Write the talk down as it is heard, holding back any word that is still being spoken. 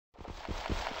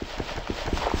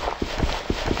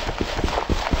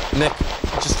Nick,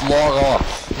 just log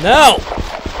off. No!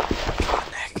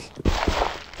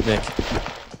 Nick.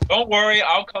 Don't worry,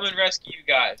 I'll come and rescue you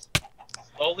guys.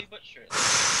 Slowly but surely.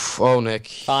 Oh, Nick.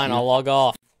 Fine, I'll log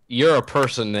off. You're a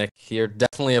person, Nick. You're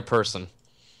definitely a person.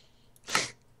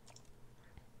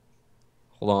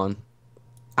 Hold on.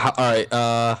 Alright,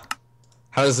 how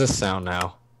does this sound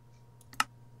now?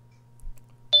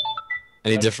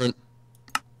 Any different?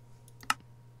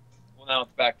 Well, now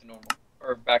it's back to normal.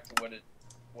 Or back to what it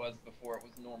was before it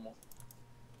was normal.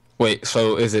 Wait,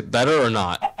 so is it better or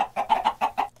not?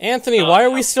 Anthony, why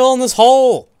are we still in this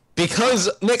hole? Because,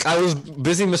 Nick, I was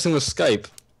busy messing with Skype.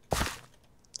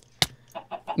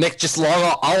 Nick, just log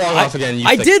off. I'll log off again.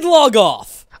 I did log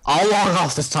off. I'll log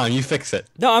off this time. You fix it.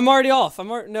 No, I'm already off.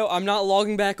 No, I'm not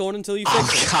logging back on until you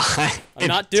fix it. God. I'm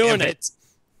not doing it.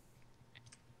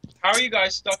 How are you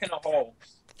guys stuck in a hole?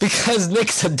 Because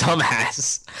Nick's a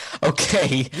dumbass.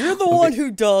 Okay. You're the one who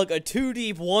dug a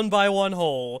 2-deep 1x1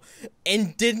 hole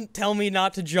and didn't tell me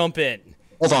not to jump in.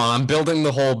 Hold on, I'm building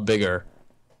the hole bigger.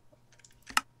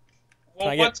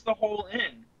 Well, what's the hole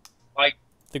in? Like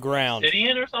the ground.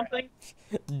 obsidian or something?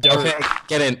 Dirt. Okay,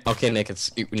 get in. Okay, Nick,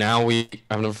 it's now we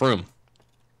have enough room.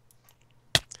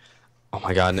 Oh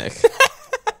my God, Nick.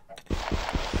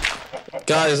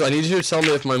 Guys, I need you to tell me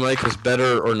if my mic is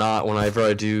better or not whenever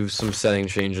I do some setting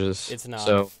changes. It's not.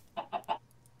 So,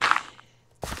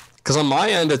 because on my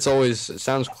end, it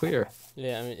sounds clear.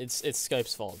 Yeah, I mean it's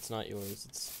Skype's fault. It's not yours.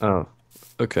 It's. Oh,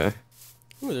 okay.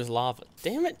 Ooh, there's lava.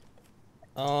 Damn it.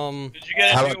 Did you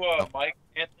get a new mic,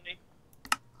 Anthony?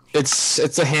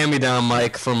 It's a hand-me-down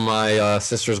mic from my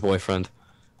sister's boyfriend.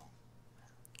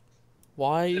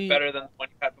 Why? Is it better than the one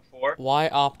you had before? Why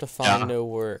Optifine no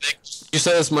work? You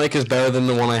said this mic is better than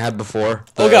the one I had before.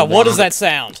 Oh God, what does that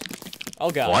sound? Oh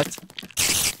God. What?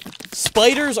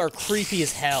 Spiders are creepy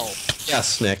as hell.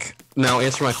 Yes, Nick. Now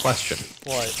answer my question.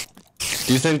 What?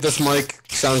 Do you think this mic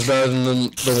sounds better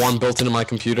than the one built into my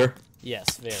computer?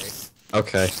 Yes, very.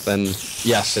 Okay, then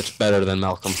yes, it's better than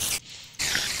Malcolm.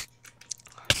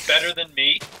 Better than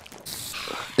me?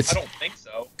 I don't think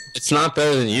so. It's not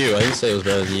better than you. I didn't say it was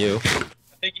better than you.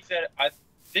 I think he said.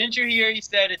 Didn't you hear? He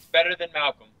said it's better than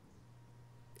Malcolm.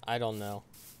 I don't know.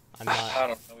 I'm not. I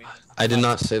don't know either. I did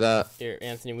not say that. Here,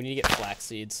 Anthony, we need to get flax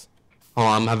seeds. Oh,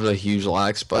 I'm having a huge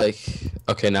lag spike.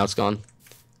 Okay, now it's gone.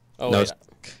 Oh no, wait,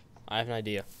 I have an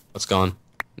idea. It's gone.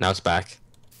 Now it's back.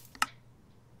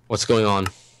 What's going on?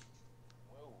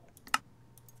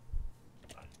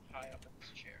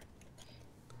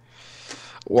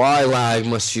 Why, lag,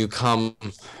 must you come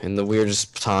in the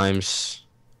weirdest times?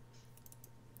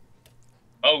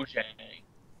 OJ.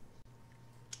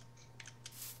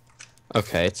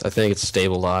 Okay, I think it's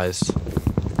stabilized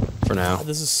for now.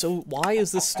 This is so. Why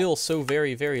is this still so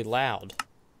very, very loud?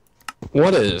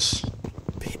 What is?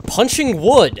 Punching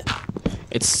wood.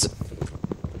 It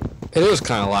is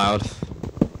kind of loud.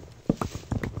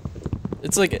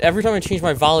 It's like every time I change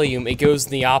my volume, it goes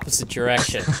in the opposite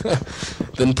direction.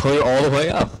 Then put it all the way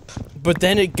up. But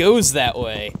then it goes that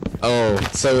way. Oh,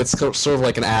 so it's sort of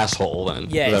like an asshole then.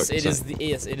 Yes, it is.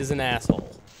 Yes, it is an asshole.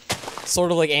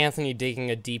 Sort of like Anthony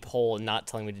digging a deep hole and not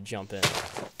telling me to jump in,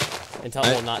 and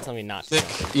not telling me not to.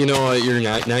 Jump in. You know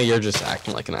what? Now you're just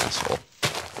acting like an asshole.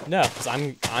 No, because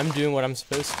I'm doing what I'm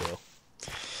supposed to.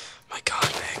 My God,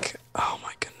 Nick. Oh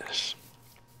my goodness.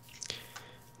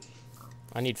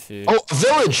 I need food. Oh, a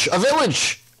village! A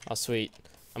village! Oh, sweet.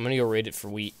 I'm gonna go raid it for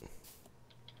wheat.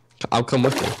 I'll come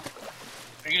with you.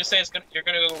 Are you gonna say you're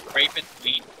gonna go rape its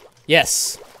wheat?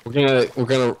 Yes. We're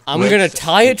gonna. I'm gonna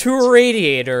tie it to a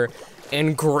radiator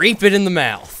and grape it in the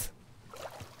mouth.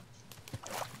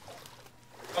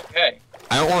 Okay.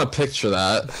 I don't want to picture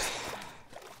that.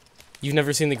 You've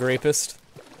never seen The Grapist?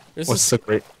 What's the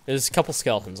grape? There's a couple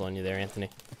skeletons on you there, Anthony.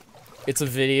 It's a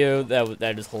video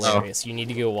that is hilarious. You need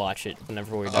to go watch it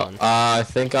whenever we're done. I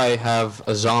think I have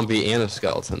a zombie and a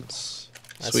skeleton.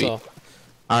 Sweet.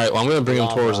 Alright, well, I'm gonna bring him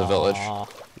towards the village.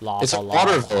 It's a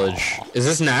water village. Is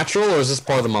this natural or is this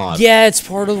part of the mod? Yeah, it's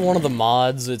part of one of the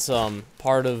mods. It's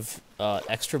part of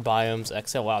Extra Biomes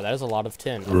XL. Wow, that is a lot of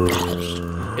tin.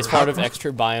 It's part of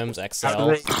Extra Biomes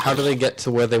XL. How do they get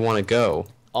to where they want to go?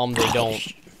 They don't.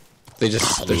 They're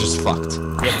just fucked.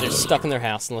 Yep, they're stuck in their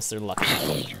house unless they're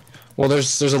lucky. Well,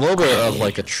 there's a little bit of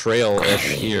like a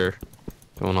trail-ish here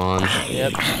going on.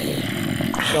 Yep.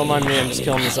 Don't mind me, I'm just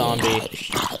killing the zombie.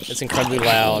 It's incredibly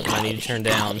loud and I need to turn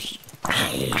down.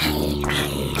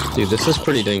 Dude, this is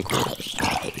pretty dang cool.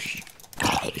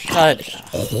 God.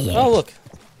 Oh, look.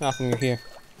 Malcolm, you're here.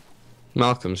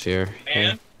 Malcolm's here.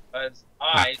 And, because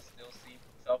I still see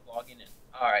myself logging in.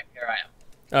 Alright, here I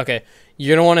am. Okay.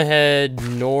 You're gonna want to head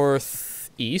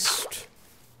northeast.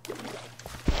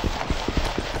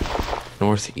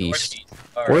 Northeast.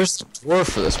 Right. Where's the door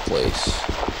for this place?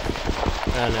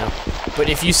 I don't know. But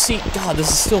if you see... God, this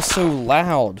is still so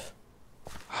loud.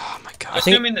 Oh my god. I'm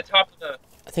assuming the top of the...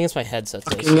 I think it's my headset.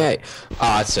 Okay.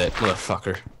 Ah, that's it,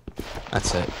 motherfucker.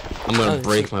 That's it. I'm gonna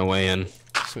break my way in.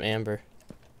 Some amber.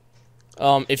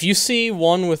 If you see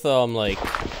one with, like,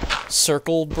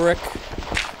 circle brick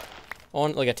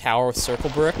on, like a tower with circle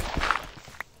brick,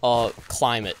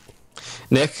 climb it.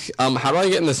 Nick, how do I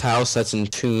get in this house that's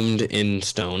entombed in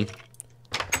stone?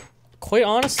 Quite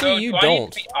honestly, So, you do I don't.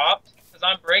 need to be ops? Because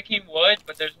I'm breaking wood,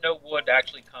 but there's no wood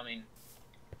actually coming.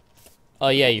 Oh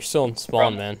yeah, you're still in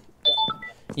spawn, man.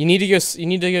 You need to go. You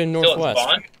need to go northwest.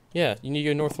 Still in spawn? Yeah, you need to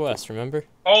go northwest. Remember?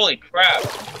 Holy crap!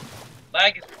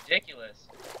 Lag is ridiculous.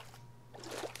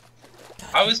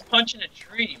 I was punching a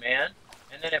tree, man,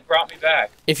 and then it brought me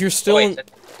back. If you're still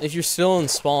in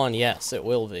spawn, yes, it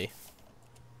will be.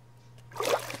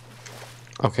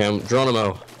 Okay, I'm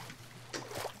Geronimo.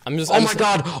 I'm just. Oh my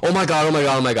god! Oh my god! Oh my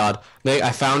god! Oh my god! Nick,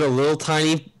 I found a little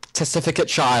tiny testificate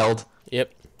child.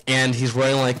 Yep. And he's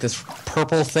wearing like this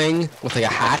purple thing with like a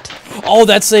hat. Oh,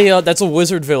 that's a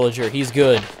wizard villager. He's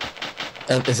good.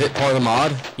 Is it part of the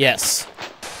mod? Yes.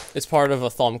 It's part of a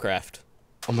Thumbcraft.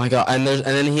 Oh my god! And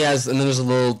there's a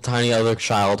little tiny other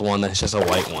child one that's just a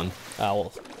white one. Oh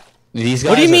well. These guys.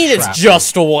 What do you mean it's trapped.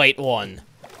 just a white one?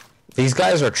 These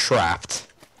guys are trapped.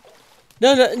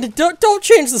 No, don't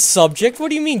change the subject. What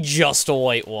do you mean just a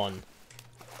white one?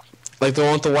 Like the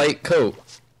one with the white coat.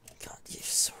 God, you're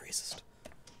so racist.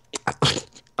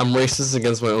 I'm racist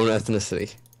against my own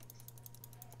ethnicity.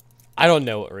 I don't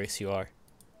know what race you are.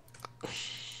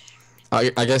 I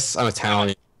guess I'm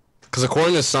Italian. Because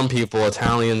according to some people,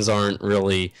 Italians aren't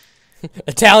really...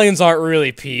 Italians aren't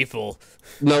really people.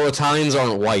 No, Italians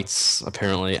aren't whites,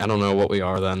 apparently. I don't know what we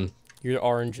are then. You're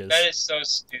oranges. That is so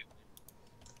stupid.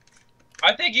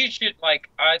 I think you should, like,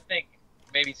 I think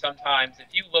maybe sometimes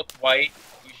if you look white,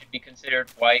 you should be considered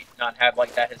white, not have,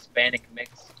 like, that Hispanic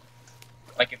mix.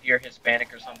 Like, if you're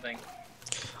Hispanic or something.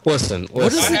 Listen. I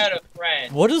had a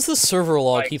friend. What does the server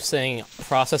log keep saying?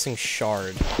 Processing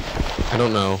shard. I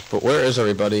don't know, but where is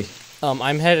everybody?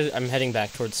 I'm heading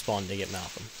back towards spawn to get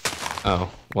Malcolm.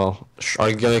 Oh, well, are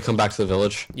you gonna come back to the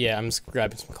village? Yeah, I'm just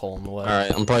grabbing some coal on the way.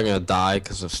 Alright, I'm probably gonna die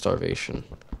because of starvation.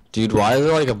 Dude, why is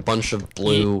there like a bunch of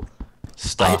blue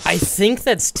stuff? I think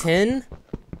that's tin.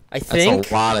 I think.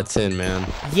 That's a lot of tin, man.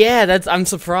 Yeah, I'm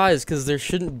surprised because there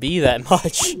shouldn't be that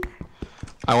much.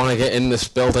 I want to get in this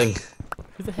building.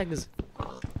 Who the heck is...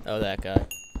 Oh, that guy.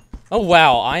 Oh,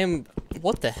 wow,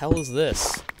 what the hell is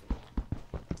this?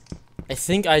 I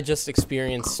think I just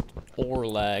experienced ore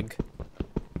lag.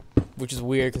 Which is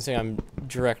weird considering I'm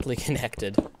directly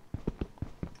connected.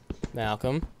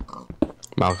 Malcolm.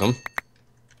 Malcolm.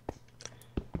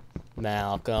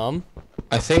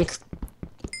 I think...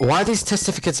 Why are these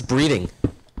testificates breeding?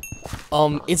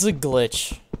 It's a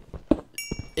glitch.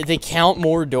 They count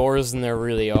more doors than there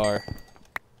really are.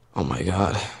 Oh my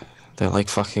god. They're like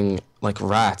fucking... like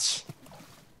rats.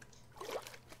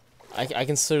 I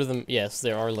consider them... Yes,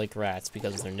 there are like rats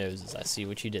because of their noses. I see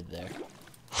what you did there.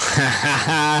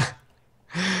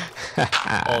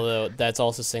 Although, that's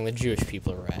also saying that Jewish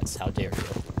people are rats. How dare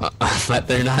you? But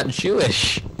they're not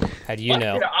Jewish. How do you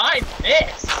know? What did I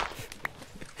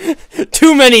miss?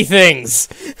 Too many things!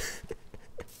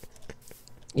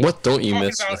 What don't you Talking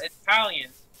miss? about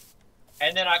Italians,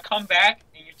 and then I come back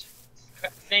and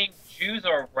you're saying Jews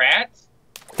are rats?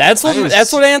 That's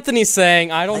what Anthony's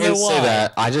saying. I don't know why. I didn't say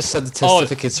that. I just said the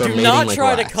testificates are mating like rats. Do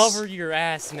not try to cover your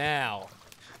ass now.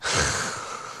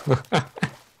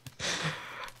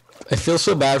 I feel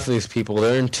so bad for these people.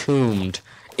 They're entombed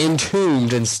in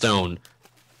stone.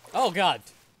 Oh god,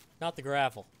 not the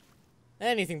gravel.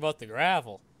 Anything but the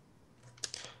gravel.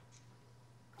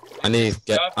 I need to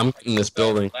get... I'm in this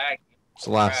building. It's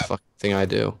the last fucking thing I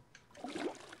do.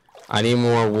 I need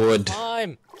more wood.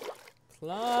 Climb!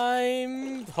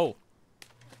 Oh.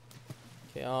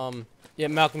 Okay, yeah,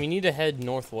 Malcolm, you need to head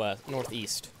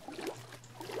northeast.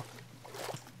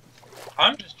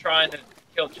 I'm just trying to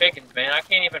kill chickens, man. I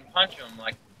can't even punch them.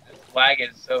 Like, this lag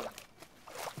is so...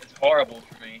 It's horrible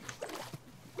for me.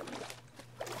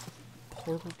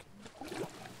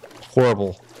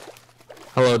 Horrible.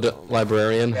 Hello,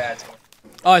 librarian. Yeah,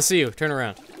 Oh, I see you. Turn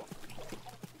around.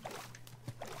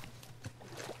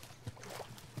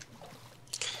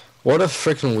 What a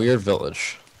freaking weird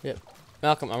village. Yep.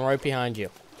 Malcolm, I'm right behind you.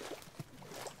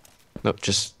 Nope,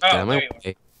 just Oh, get out of my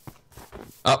way.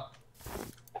 Oh.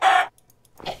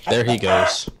 There he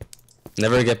goes.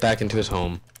 Never to get back into his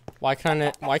home. Why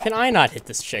can I not hit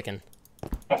this chicken?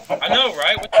 I know,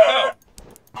 right? What the hell?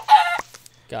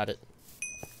 Got it.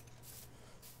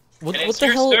 What it's the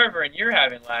your hell? server and you're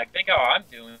having lag. Think how I'm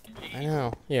doing. Jeez. I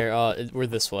know. Here, we're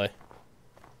this way.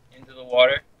 Into the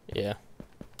water. Yeah.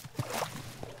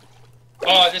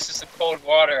 Oh, this is some cold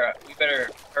water. We better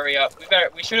hurry up.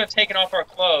 We should have taken off our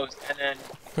clothes and then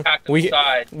packed them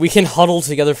inside. We can huddle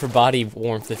together for body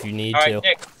warmth if you need to. All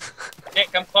right,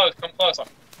 Nick, come close.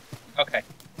 Okay.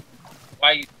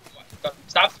 Why?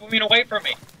 Stop swimming away from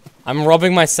me. I'm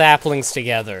rubbing my saplings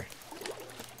together.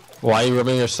 Why are you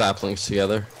rubbing your saplings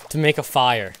together? To make a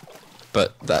fire.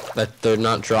 But that they're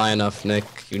not dry enough, Nick.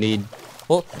 You need...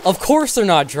 Well, of course they're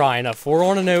not dry enough. We're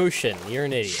on an ocean. You're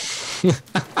an idiot.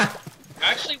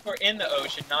 Actually, we're in the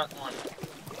ocean, not on it.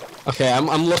 Okay,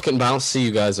 I'm looking, but I don't see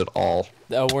you guys at all.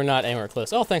 Oh, we're not anywhere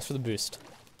close. Oh, thanks for the boost.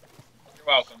 You're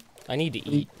welcome. I need to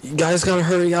eat. You guys gotta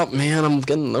hurry up, man. I'm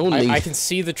getting lonely. I can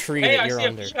see the tree Hey, that you're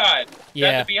under. I see a beehive. Yeah.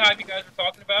 Is that the beehive you guys were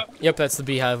talking about? Yep, that's the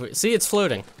beehive. See, it's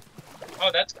floating.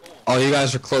 Oh, that's cool. Oh, you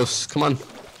guys are close. Come on.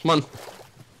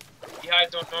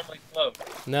 Beehives don't normally float.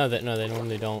 No, they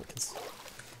normally don't.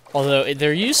 Although,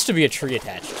 there used to be a tree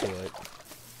attached to it.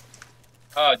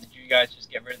 Oh, did you guys just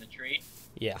get rid of the tree?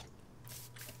 Yeah.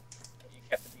 You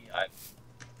kept the beehive.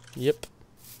 Yep.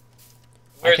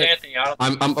 Where's Anthony?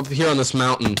 I'm up here on this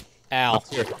mountain. Ow.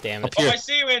 Damn it. Oh, I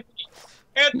see you, Anthony!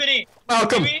 Anthony!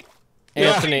 Welcome!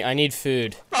 Anthony, Yeah. I need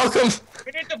food. Welcome!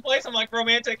 We need to play some, like,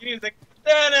 romantic music.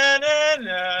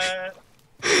 Da-na-na-na.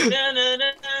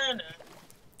 Da-na-na-na.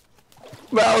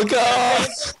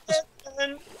 Welcome!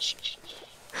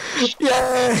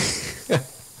 Yay!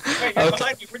 Wait, you're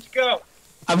behind me. Where'd you go?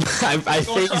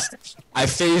 I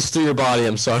phased through your body.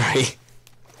 I'm sorry.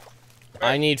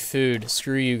 I need food.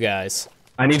 Screw you guys.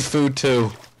 I need food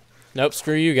too. Nope,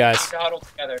 screw you guys. Huddle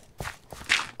together.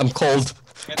 I'm cold.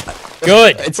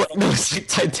 Good! It's like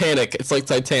Titanic. It's like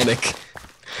Titanic.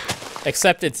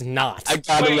 Except it's not. I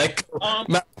gotta let go.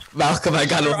 Malcolm, I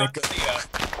gotta let go.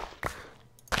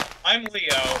 I'm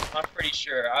Leo. I'm pretty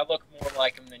sure. I look more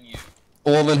like him than you.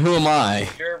 Well, then who am I?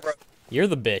 You're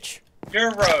the bitch.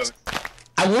 You're Rose.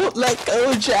 I won't let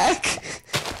go, Jack.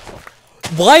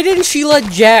 Why didn't she let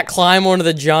Jack climb onto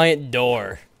the giant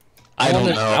door? I don't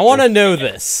know. I want to know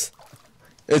this.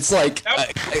 It's like, I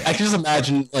can just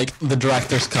imagine, like, the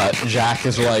director's cut. Jack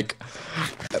is like,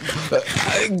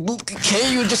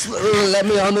 can you just let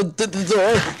me on the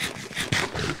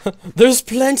door? There's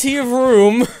plenty of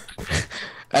room.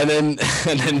 And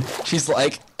then she's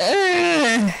like,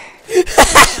 I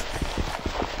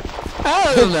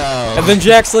don't know. And then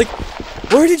Jack's like,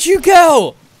 where did you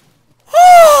go?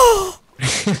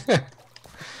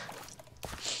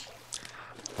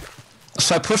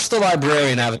 So I pushed the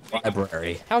librarian out of the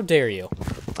library. How dare you?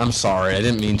 I'm sorry, I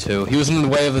didn't mean to. He was in the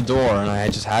way of the door, and I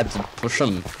just had to push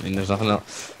him. I mean, there's nothing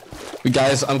else.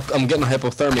 Guys, I'm getting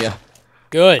hypothermia.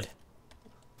 Good.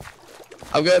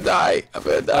 I'm gonna die.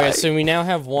 Okay, so we now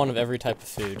have one of every type of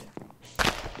food.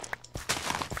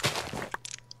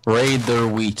 Raid their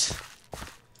wheat.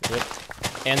 Yep.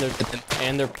 And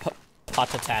their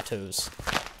potatoes.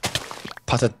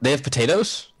 They have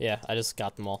potatoes? Yeah, I just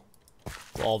got them all.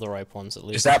 All the ripe ones, at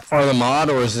least. Is that part of the mod,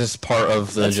 or is this part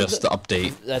of the the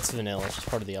update? That's vanilla. It's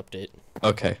part of the update.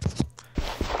 Okay.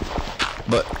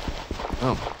 But,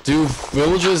 do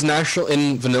villages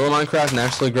in vanilla Minecraft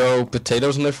naturally grow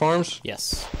potatoes in their farms?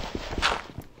 Yes.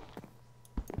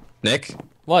 Nick?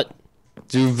 What?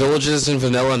 Do villages in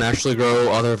vanilla naturally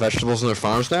grow other vegetables in their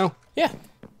farms now? Yeah.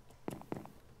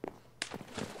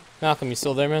 Malcolm, you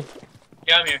still there, man?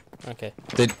 Yeah, I'm here. Okay.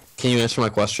 Can you answer my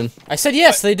question? I said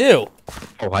yes, they do.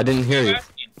 Oh, I didn't hear you. I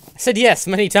said yes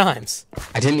many times.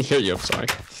 I didn't hear you. I'm sorry.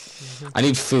 I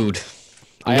need food.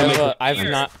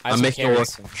 I'm making a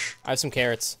workbench. I have some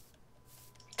carrots.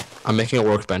 I'm making a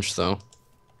workbench though.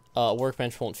 A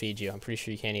workbench won't feed you. I'm pretty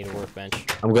sure you can't eat a workbench.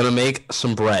 I'm gonna make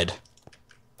some bread.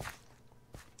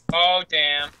 Oh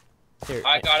damn! Here,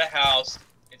 I got a house.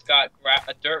 It's got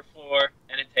a dirt floor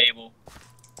and a table.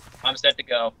 I'm set to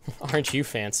go. Aren't you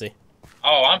fancy?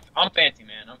 Oh, I'm fancy,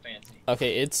 man. I'm fancy.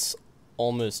 Okay, it's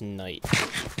almost night.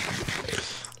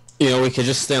 You know, we could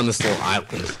just stay on this little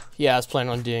island. Yeah, I was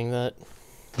planning on doing that.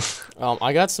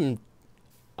 I got some.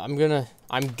 I'm going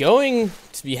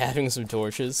to be having some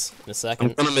torches in a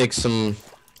second. I'm gonna make some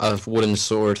wooden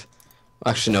sword.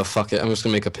 Actually, no. Fuck it. I'm just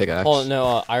gonna make a pickaxe. Oh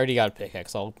no, I already got a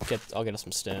pickaxe. I'll get us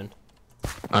some stone.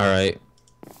 All right.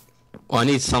 Well, I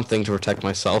need something to protect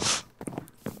myself.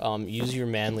 Use your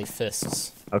manly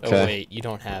fists. Okay. Oh wait, you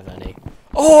don't have any.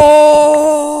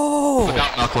 Oh!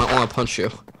 Malcolm, I want to punch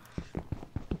you.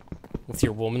 With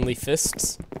your womanly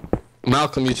fists?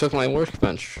 Malcolm, you took my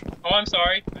workbench. Oh, I'm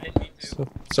sorry. I didn't mean to.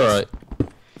 It's alright.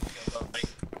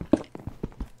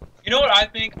 You know what I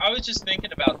think? I was just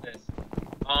thinking about this.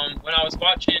 When I was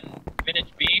watching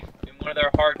one of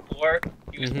their hard floor,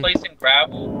 he was placing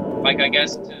gravel, like I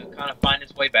guess to kind of find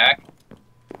his way back.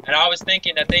 And I was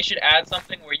thinking that they should add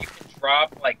something where you can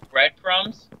drop like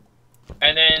breadcrumbs,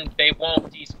 and then they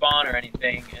won't despawn or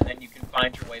anything, and then you can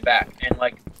find your way back. And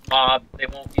like they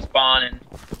won't despawn, and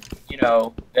you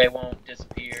know they won't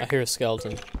disappear. I hear a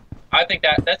skeleton. I think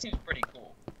that seems pretty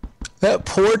cool. That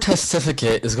poor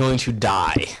testificate is going to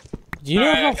die. Do you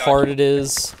know how hard it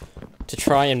is to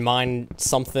try and mine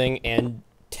something and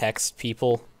text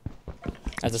people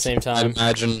at the same time? I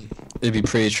imagine it'd be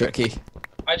pretty tricky.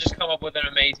 I just come up with an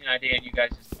amazing idea, and you guys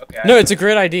just okay. No, it's a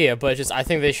great idea, but just I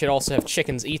think they should also have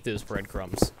chickens eat those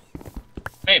breadcrumbs.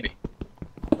 Maybe.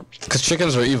 Because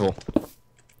chickens are evil.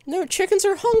 No, chickens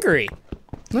are hungry.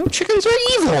 No, chickens are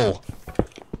evil.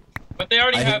 But they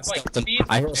already have like seeds.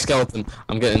 I hear a skeleton.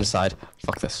 I'm getting inside.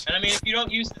 Fuck this. And I mean, if you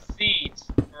don't use the seeds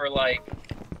for like,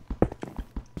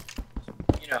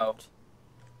 you know,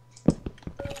 if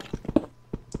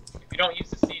you don't use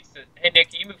the seeds to, hey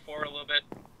Nick, can you move forward a little bit?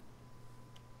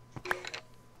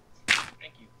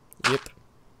 Thank you. Yep.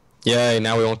 Yay!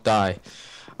 Now we won't die.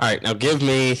 All right, now give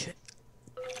me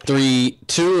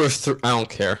two or three. I don't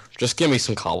care. Just give me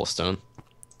some cobblestone.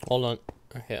 Hold on.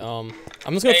 Okay. I'm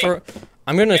just gonna throw.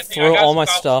 I'm gonna throw all my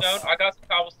stuff. I got some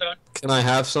cobblestone. Can I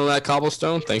have some of that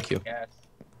cobblestone? Thank you. Yes.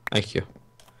 Thank you.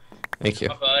 Thank you.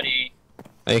 My buddy.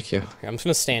 Thank you. Okay, I'm just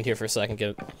gonna stand here for a second. Get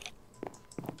it.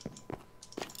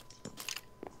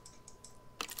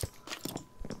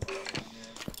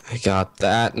 I got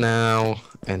that now,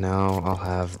 and now I'll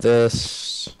have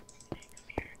this.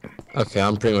 Okay,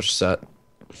 I'm pretty much set.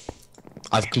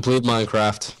 I've completed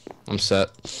Minecraft. I'm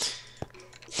set.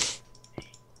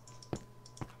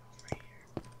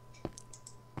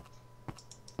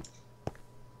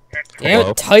 Damn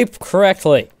it, type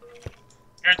correctly.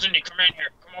 Anthony, come in here.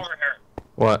 Come over here.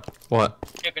 What? What?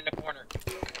 Skip in the corner.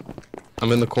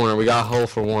 I'm in the corner. We got a hole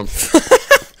for warmth.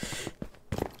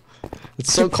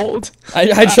 It's so cold.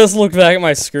 I just looked back at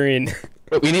my screen.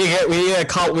 We need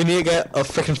to get a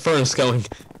freaking furnace going.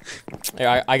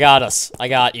 Here, I got us. I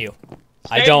got you.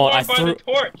 Stay warm by the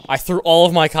torch. I threw all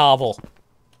of my cobble.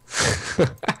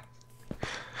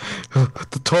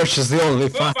 The torch is the only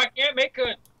fire. I can't make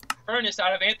a furnace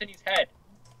out of Anthony's head.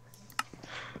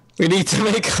 We need to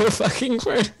make a fucking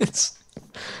furnace.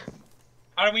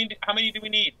 How many do we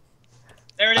need?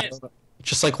 There it is.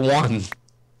 Just like one.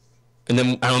 And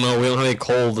then, I don't know, we don't have any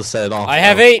coal to set it off. I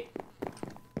have 8.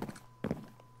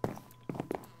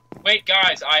 Wait,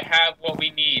 guys, I have what we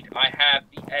need. I have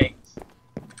the eggs.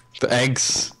 The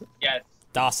eggs? Yes.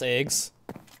 Das eggs.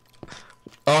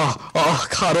 Oh,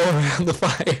 caught over on the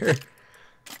fire.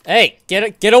 Hey,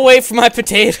 get away from my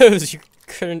potatoes. You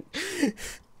couldn't.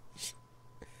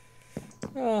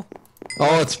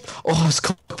 It's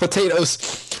cooked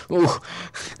potatoes. Ooh.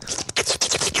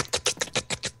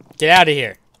 Get out of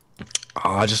here.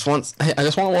 Oh, I just want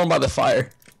warm by the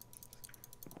fire.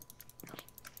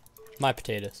 My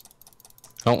potatoes.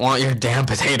 I don't want your damn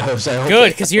potatoes.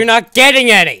 Good, because you're not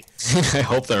getting any. I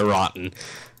hope they're rotten.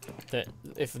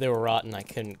 If they were rotten, I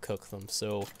couldn't cook them,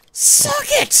 so... Suck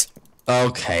it!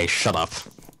 Okay, shut up.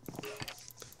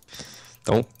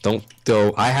 Don't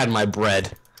go. I had my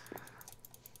bread.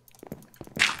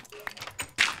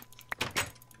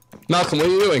 Malcolm, what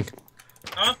are you doing?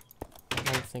 Huh?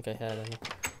 I don't think I had any.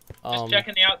 Just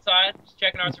checking the outside, just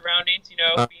checking our surroundings, you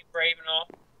know, being brave and all.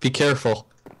 Be careful.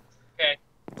 Okay.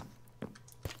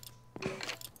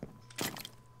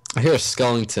 I hear a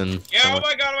skeleton. Yeah, somewhere.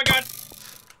 oh my god.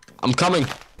 I'm coming.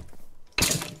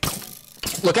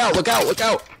 Look out, look out, look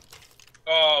out.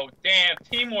 Oh, damn,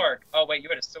 teamwork. Oh, wait, you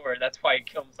had a sword. That's why you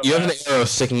killed him so You have an fast. arrow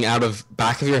sticking out of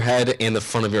back of your head and the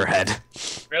front of your head.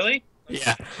 Really?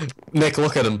 Yeah. Nick,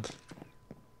 look at him.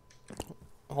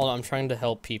 Hold on, I'm trying to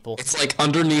help people. It's like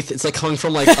underneath, it's like coming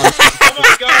from like... Oh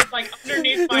my god, it's like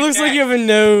underneath my It looks neck. like you have a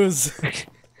nose.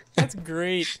 That's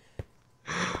great.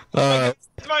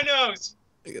 It's my nose.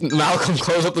 Malcolm,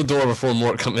 close up the door before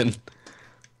more come in.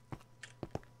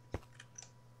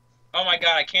 Oh my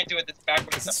god, I can't do it this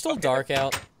backwards. Is it still dark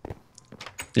out?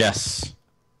 Yes.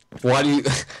 Why do you...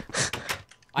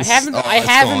 I haven't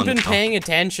gone been now. paying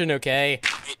attention, okay?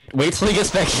 Wait till he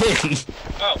gets back in.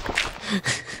 Oh.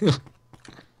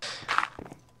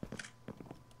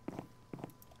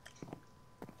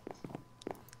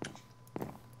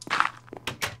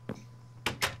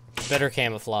 Better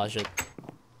camouflage it.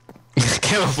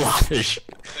 Camouflage.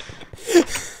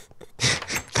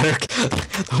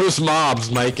 Those mobs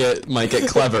might get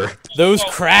clever. Those Oh,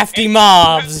 crafty and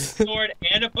mobs. you have a sword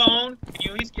and a bone. Can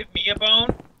you at least give me a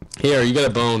bone? Here, you get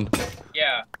a bone.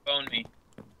 Yeah, bone me.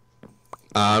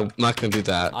 I'm not gonna do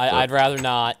that. I'd rather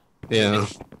not. Yeah.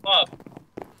 Love.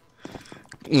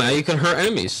 Now you can hurt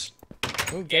enemies.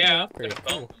 Ooh, yeah.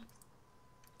 Cool.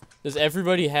 Does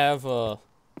everybody have a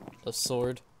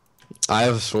sword? I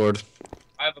have a sword.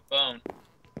 I have a bone.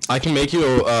 I can make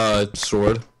you a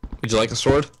sword. Would you like a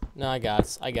sword? No, I got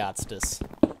this.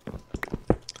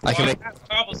 I have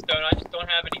cobblestone. I just don't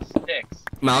have any sticks.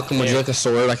 Malcolm, would you like a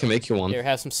sword? I can make you one. Here,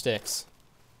 have some sticks.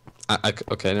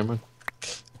 Okay, never mind.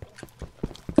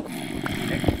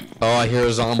 Oh, I hear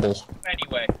a zombie.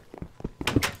 Anyway.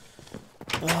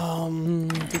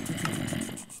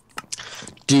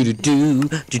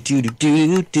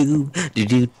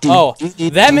 Oh,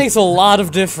 that makes a lot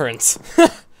of difference.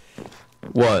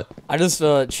 What? I just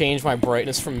changed my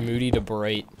brightness from moody to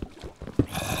bright.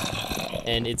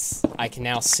 And I can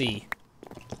now see.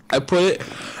 I put it...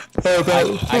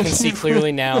 I can see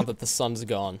clearly now that the sun's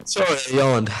gone. Sorry, I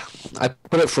yawned. I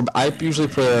usually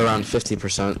put it around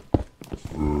 50%.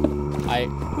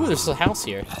 Ooh, there's a house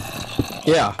here.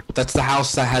 Yeah, that's the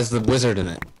house that has the wizard in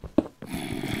it.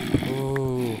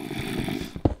 Ooh.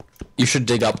 You should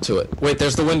dig up to it. Wait,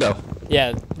 there's the window.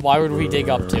 Yeah, why would we dig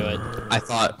up to it? I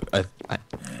thought...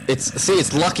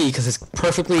 it's lucky because it's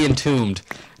perfectly entombed.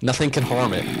 Nothing can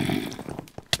harm it.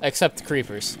 Except the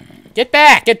creepers. Get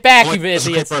back! Get back, you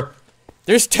idiots!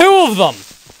 There's 2 of them!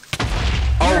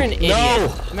 You're an idiot.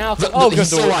 No! Malcolm. He's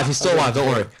still alive. He's still alive. Don't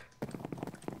worry.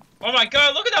 Oh my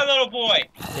god, look at that little boy!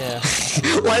 Yeah.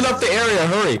 Light up the area.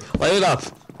 Hurry. Light it up.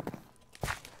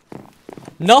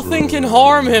 Nothing can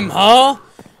harm him, huh?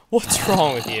 What's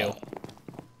wrong with you?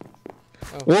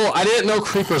 Oh. Well, I didn't know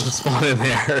creepers would spawn in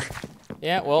there.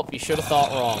 Yeah, well, you should have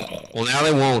thought wrong. Well, now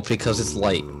they won't because it's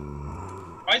light.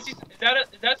 Why is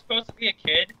that supposed to be a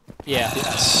kid? Yeah.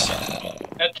 Yes.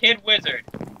 A kid wizard.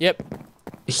 Yep.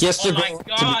 He has to oh my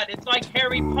god, it's like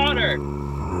Harry Potter.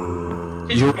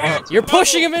 You're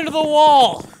pushing him into the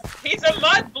wall. He's a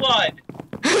mudblood.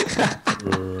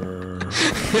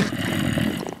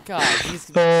 God, these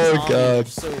zombies are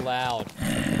so loud.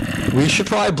 We should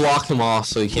probably block him off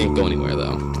so he can't go anywhere,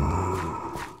 though.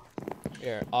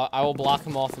 Here, I will block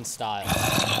him off in style.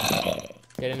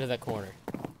 Get into that corner.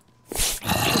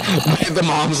 The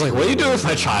mom's like, what are you doing with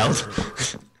my child?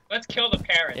 Let's kill the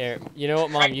parents. Here, you know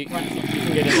what, Mom? You can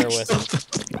get in there with him.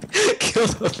 Kill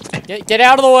the Get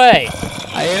out of the way!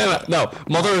 I am. No,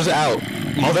 Mother's out.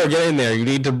 Mother, get in there. You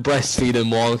need to breastfeed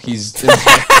him while he's in I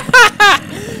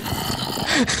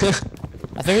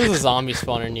think there's a zombie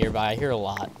spawner nearby. I hear a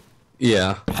lot.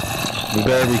 Yeah. We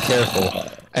better be careful.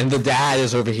 And the dad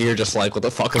is over here just like, what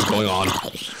the fuck is going on?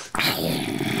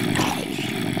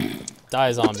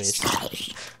 Die, zombies.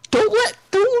 Don't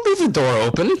leave the door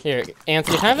open. Here,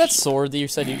 Anthony, can I have that sword that you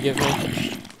said you'd give me?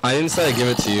 I didn't say I'd give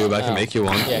it to you, but I can make you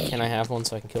one. Yeah, can I have one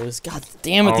so I can kill this? God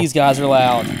damn it, these guys are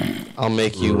loud. I'll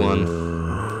make you one.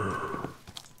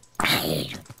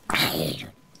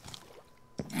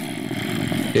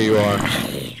 Here you are.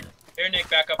 Here, Nick,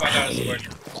 back up. I got a sword.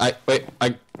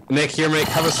 Nick, here,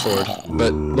 have a sword,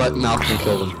 but let Malcolm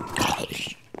kill them.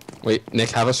 Wait,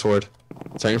 Nick, have a sword.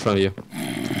 It's right in front of you.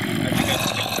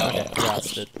 Okay, I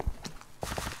lost it.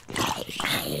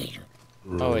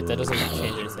 Oh wait, that doesn't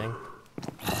change anything.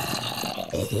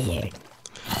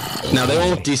 Now they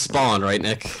won't despawn, right,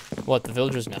 Nick? What, the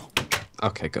villagers? No.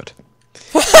 Okay, good.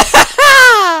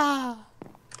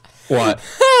 What?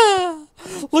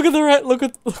 Look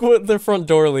at what their front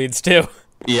door leads to.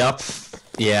 Yep.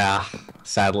 Yeah.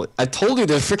 Sadly, I told you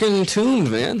they're freaking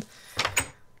entombed, man.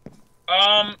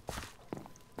 I'm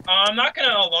not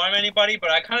gonna alarm anybody, but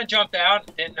I kind of jumped out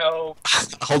and didn't know.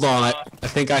 Hold on, I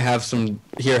think I have some.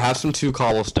 Here, have some 2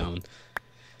 cobblestone.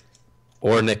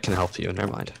 Or Nick can help you.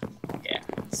 Never mind. Yeah.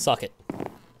 Suck it.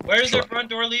 Where does their front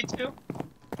door lead to?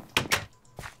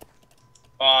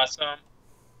 Awesome.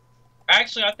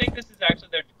 Actually, I think this is actually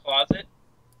their closet.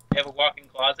 They have a walk-in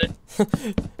closet.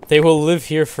 They will live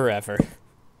here forever.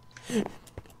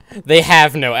 They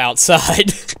have no outside.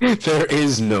 There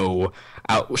is no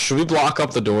out. Should we block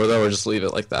up the door though, or just leave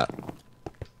it like that?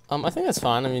 I think that's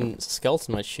fine. I mean,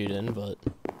 skeleton might shoot in, but.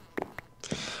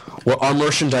 Well, our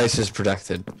merchandise is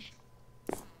protected.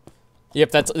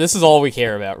 Yep, this is all we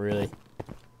care about, really.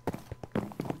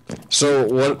 So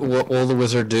what will the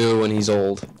wizard do when he's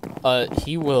old?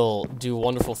 He will do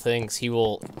wonderful things. He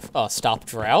will stop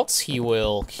droughts. He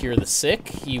will cure the sick.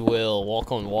 He will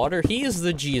walk on water. He is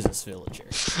the Jesus villager.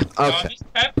 Okay.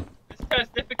 This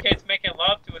testificates making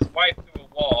love to his wife through a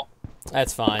wall.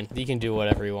 That's fine. He can do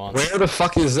whatever he wants. Where the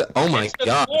fuck is it? Oh my god. It's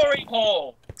the glory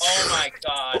hole. Oh my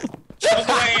god. Look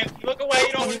away, Anthony. Look away.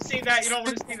 You don't want to see that. You don't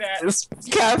want to see that. Just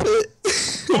cap it.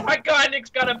 Oh my god, Nick's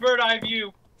got a bird eye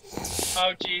view.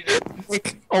 Oh Jesus.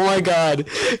 Nick, oh my god.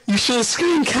 You should have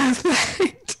screen capped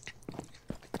that.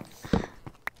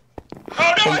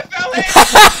 Oh no, I fell in!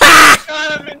 Oh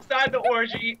god, I'm inside the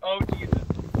orgy. Oh Jesus.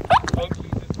 Oh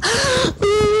Jesus.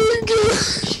 Oh my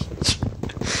gosh.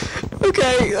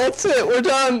 Okay, that's it. We're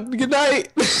done. Good night.